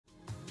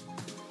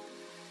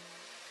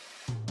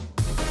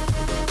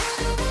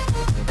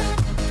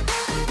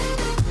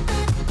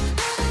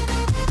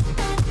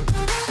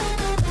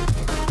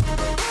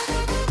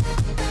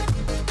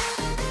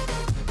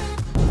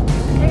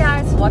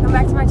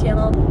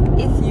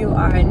If you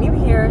are new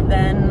here,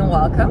 then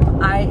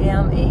welcome. I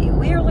am a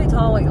weirdly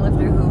tall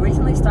weightlifter who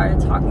recently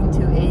started talking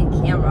to a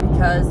camera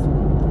because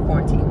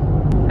quarantine.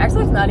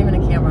 Actually, it's not even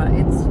a camera,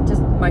 it's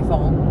just my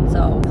phone.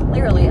 So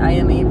clearly I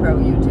am a pro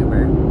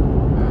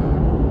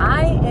YouTuber.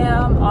 I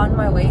am on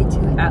my way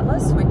to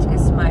Atlas, which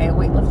is my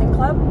weightlifting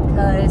club,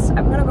 because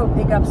I'm gonna go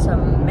pick up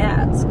some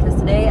mats, because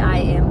today I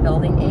am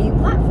building a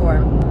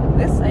platform.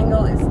 This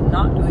angle is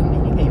not doing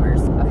me any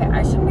favors. Okay,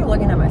 I shouldn't be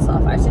looking at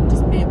myself, I should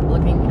just be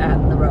looking at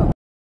the road.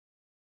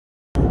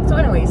 So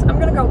anyways, I'm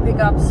gonna go pick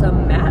up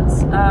some mats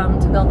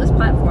to build this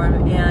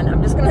platform, and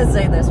I'm just gonna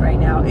say this right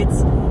now,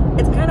 it's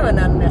kind of an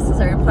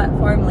unnecessary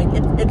platform. Like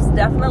it's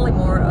definitely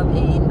more of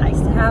a nice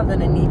to have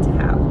than a need to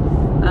have.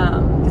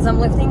 Because I'm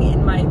lifting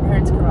in my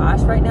parents'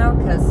 garage right now,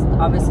 because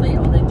obviously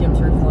all the gyms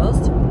are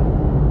closed.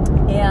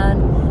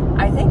 And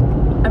I think,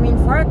 I mean,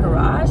 for a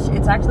garage,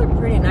 it's actually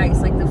pretty nice.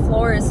 Like the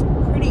floor is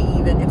pretty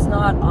even. It's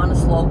not on a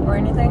slope or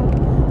anything.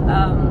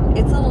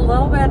 It's a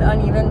little bit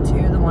uneven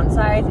to the one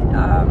side.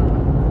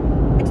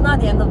 It's not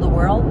the end of the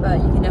world, but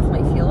you can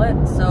definitely feel it.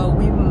 So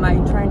we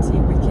might try and see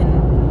if we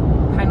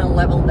can kind of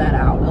level that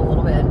out a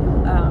little bit.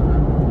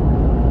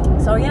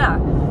 So yeah.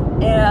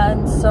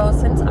 And so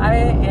since I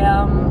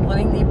am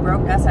living the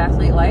broke ass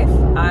athlete life,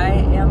 I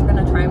am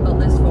gonna try and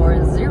build this for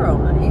zero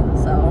money.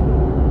 So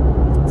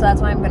that's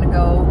why I'm gonna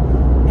go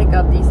pick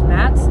up these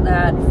mats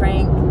that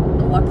Frank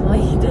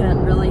luckily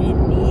didn't really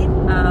need.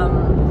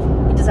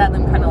 He just had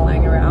them kind of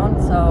lying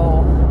around,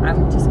 so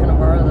I'm just gonna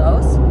borrow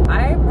those.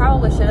 I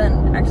probably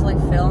shouldn't actually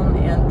film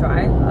and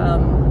drive.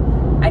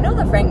 I know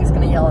that Frank is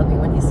gonna yell at me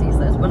when he sees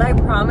this, but I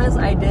promise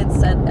I did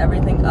set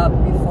everything up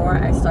before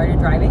I started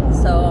driving,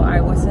 so I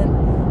wasn't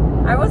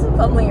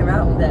fumbling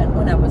around with it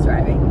when I was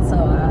driving. So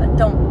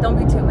don't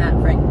be too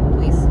mad, Frank,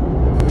 please.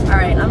 All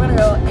right, I'm gonna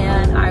go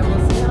and I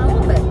will see you in a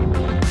little bit.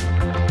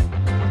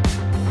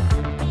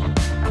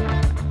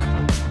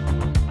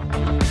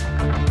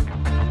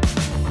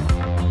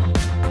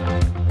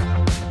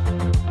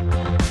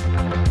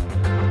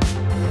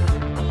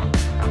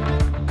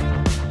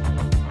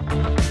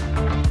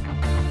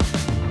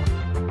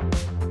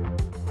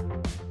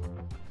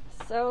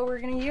 So we're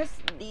gonna use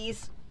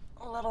these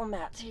little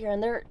mats here,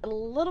 and they're a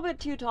little bit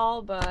too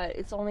tall, but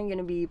it's only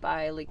gonna be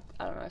by like,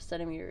 I don't know, a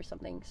centimeter or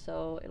something,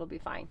 so it'll be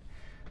fine.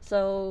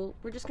 So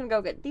we're just gonna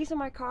go get these in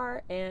my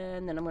car,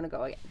 and then I'm gonna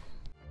go again.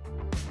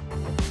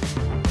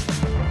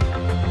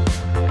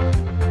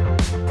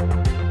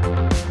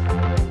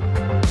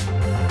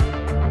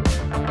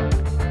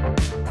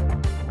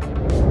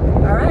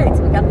 All right,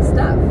 so we got the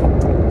stuff.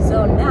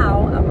 So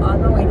now I'm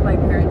on my way to my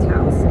parents'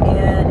 house,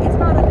 and it's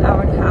about an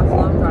hour and a half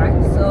long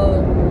drive,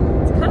 so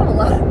it's kind of a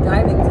lot of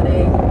driving today.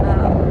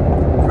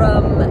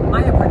 From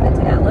my apartment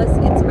to Atlas,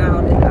 it's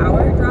about an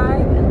hour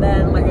drive, and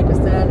then, like I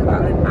just said,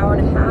 about an hour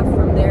and a half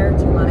from there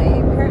to my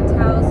parents'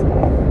 house,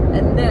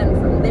 and then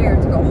from there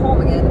to go home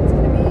again, it's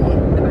going to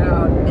be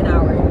about an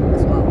hour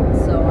as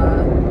well. So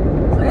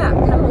yeah,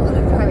 kind of a lot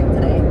of driving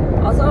today.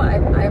 Also,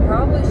 I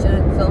probably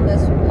shouldn't film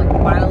this like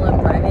while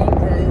I'm driving,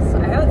 because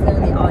I have a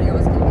feeling the audio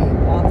is going to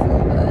be awful,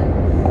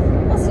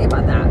 but we'll see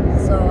about that.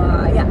 So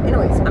yeah,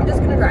 anyways, I'm just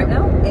going to drive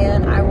now,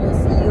 and I will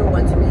see you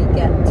once we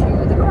get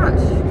to the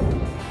garage.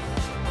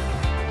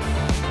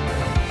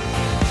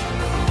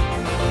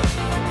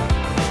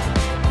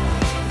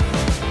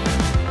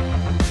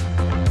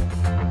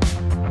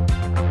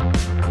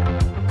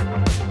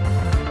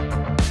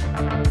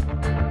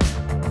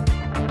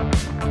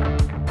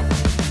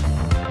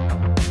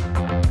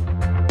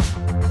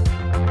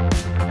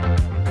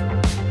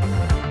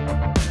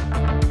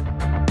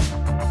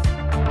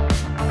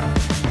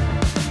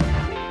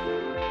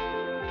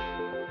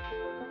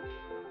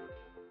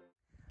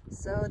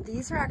 So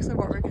these are actually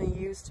what we're going to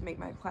use to make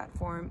my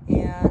platform,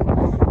 and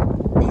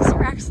these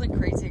are actually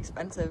crazy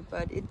expensive,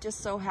 but it just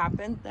so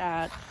happened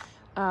that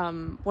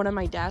one of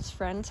my dad's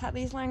friends had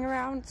these lying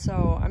around,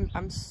 so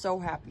I'm so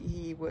happy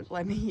he would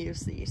let me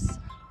use these.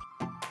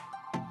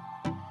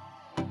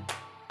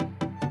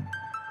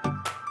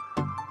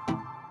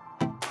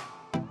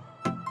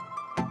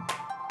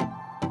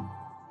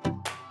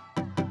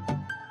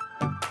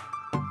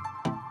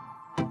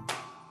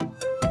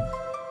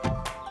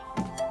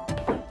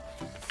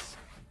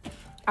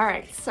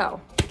 Alright,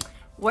 so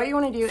what you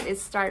want to do is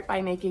start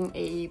by making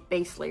a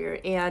base layer,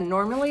 and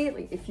normally,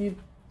 like if you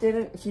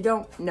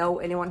don't know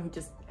anyone who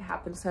just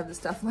happens to have the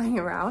stuff lying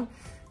around,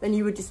 then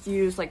you would just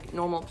use like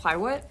normal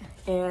plywood.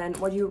 And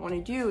what you want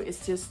to do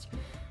is just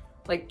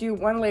like do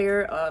one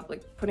layer of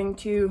like putting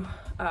two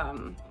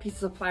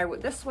pieces of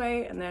plywood this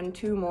way, and then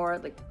two more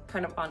like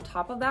kind of on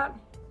top of that,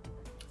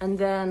 and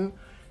then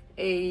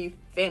a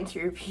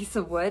fancier piece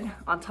of wood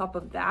on top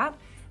of that,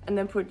 and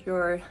then put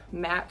your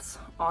mats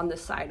on the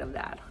side of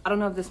that. I don't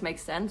know if this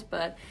makes sense,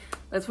 but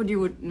that's what you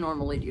would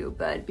normally do.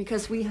 But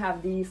because we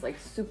have these like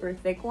super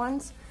thick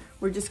ones,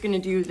 we're just gonna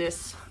do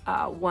this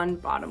one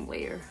bottom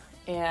layer.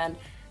 And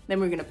then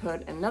we're gonna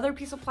put another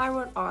piece of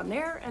plywood on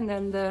there, and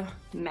then the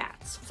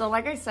mats. So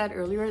like I said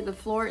earlier, the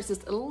floor is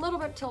just a little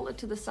bit tilted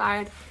to the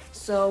side.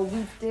 So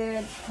we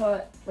did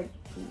put like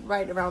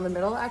right around the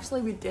middle.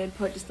 Actually, we did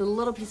put just a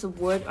little piece of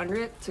wood under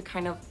it to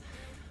kind of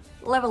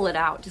level it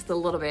out just a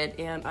little bit,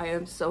 and I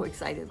am so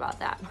excited about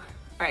that.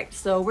 All right,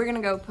 so we're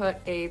gonna go put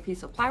a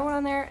piece of plywood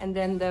on there and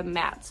then the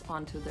mats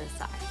onto the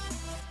side.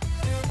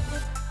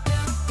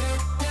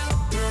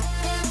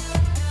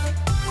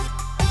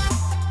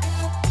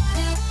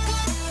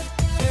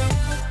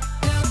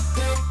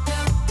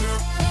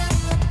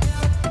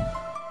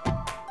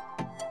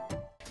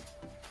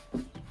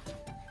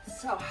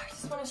 So I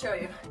just want to show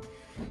you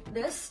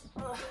this.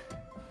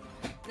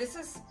 This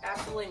is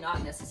absolutely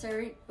not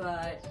necessary,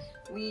 but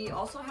we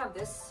also have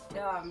this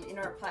in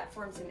our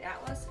platforms in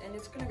Atlas, and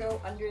it's going to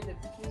go under the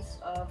piece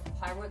of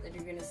plywood that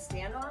you're going to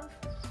stand on.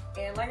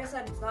 And like I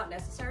said, it's not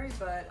necessary,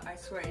 but I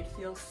swear it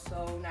feels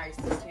so nice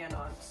to stand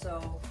on.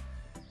 So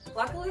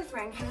luckily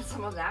Frank had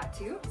some of that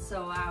too,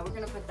 so we're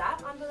going to put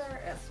that under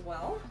there as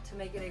well to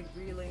make it a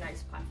really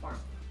nice platform.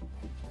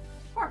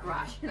 Or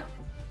garage, you know.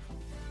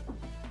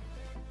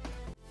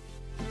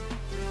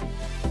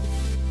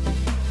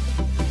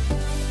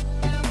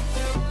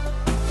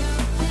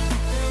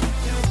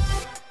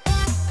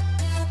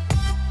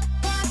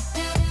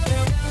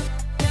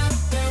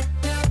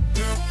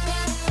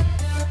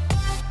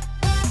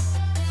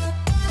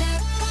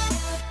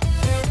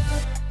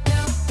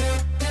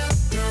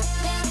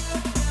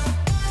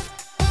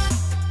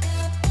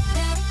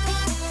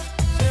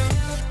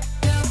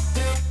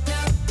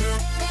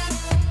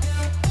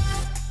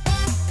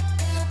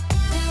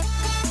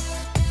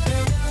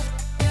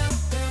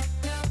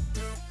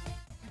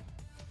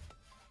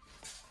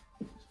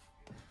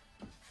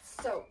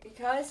 So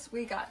because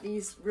we got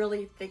these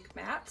really thick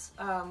mats,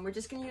 we're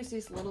just gonna use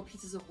these little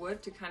pieces of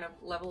wood to kind of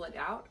level it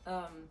out.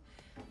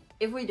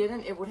 If we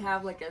didn't, it would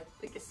have like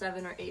a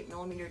 7 or 8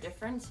 millimeter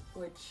difference,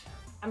 which,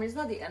 I mean, it's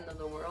not the end of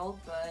the world,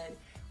 but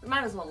we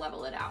might as well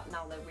level it out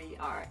now that we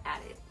are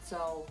at it.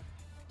 So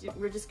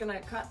we're just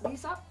gonna cut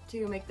these up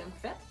to make them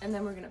fit, and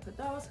then we're gonna put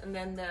those and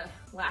then the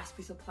last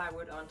piece of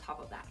plywood on top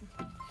of that.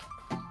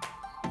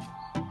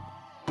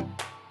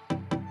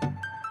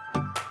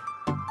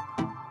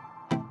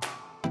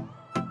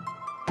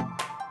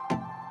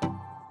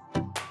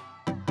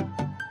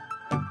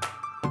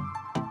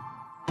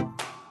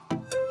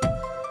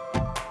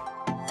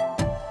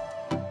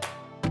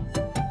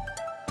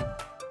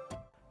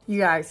 You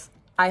guys,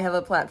 I have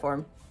a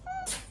platform.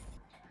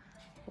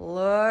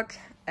 Look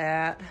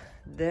at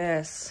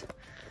this.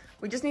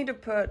 We just need to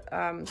put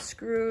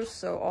screws,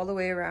 so all the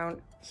way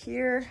around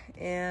here,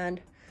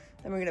 and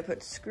then we're gonna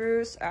put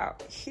screws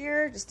out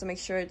here just to make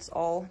sure it's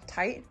all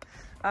tight.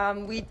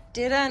 We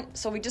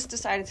just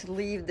decided to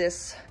leave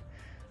this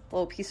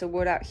little piece of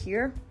wood out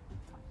here,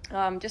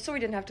 just so we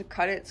didn't have to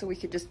cut it, so we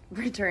could just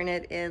return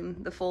it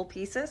in the full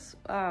pieces.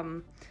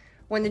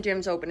 When the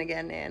gym's open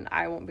again and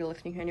I won't be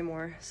lifting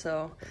anymore.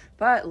 So,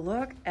 but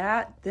look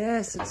at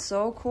this, it's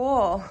so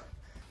cool.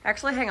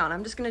 Actually, hang on,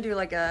 I'm just gonna do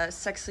like a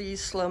sexy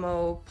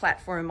slow-mo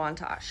platform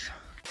montage.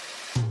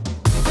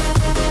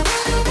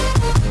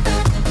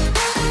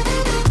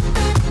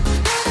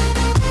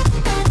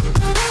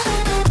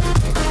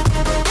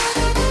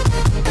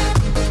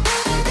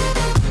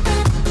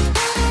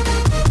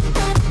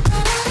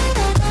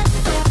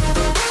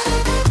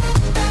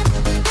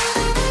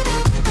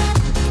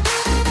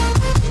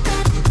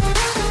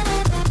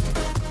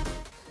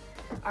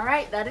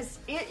 Alright, that is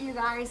it, you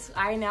guys.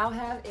 I now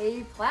have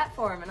a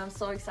platform and I'm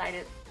so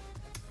excited.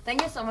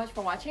 Thank you so much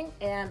for watching,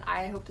 and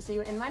I hope to see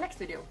you in my next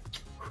video.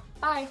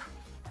 Bye!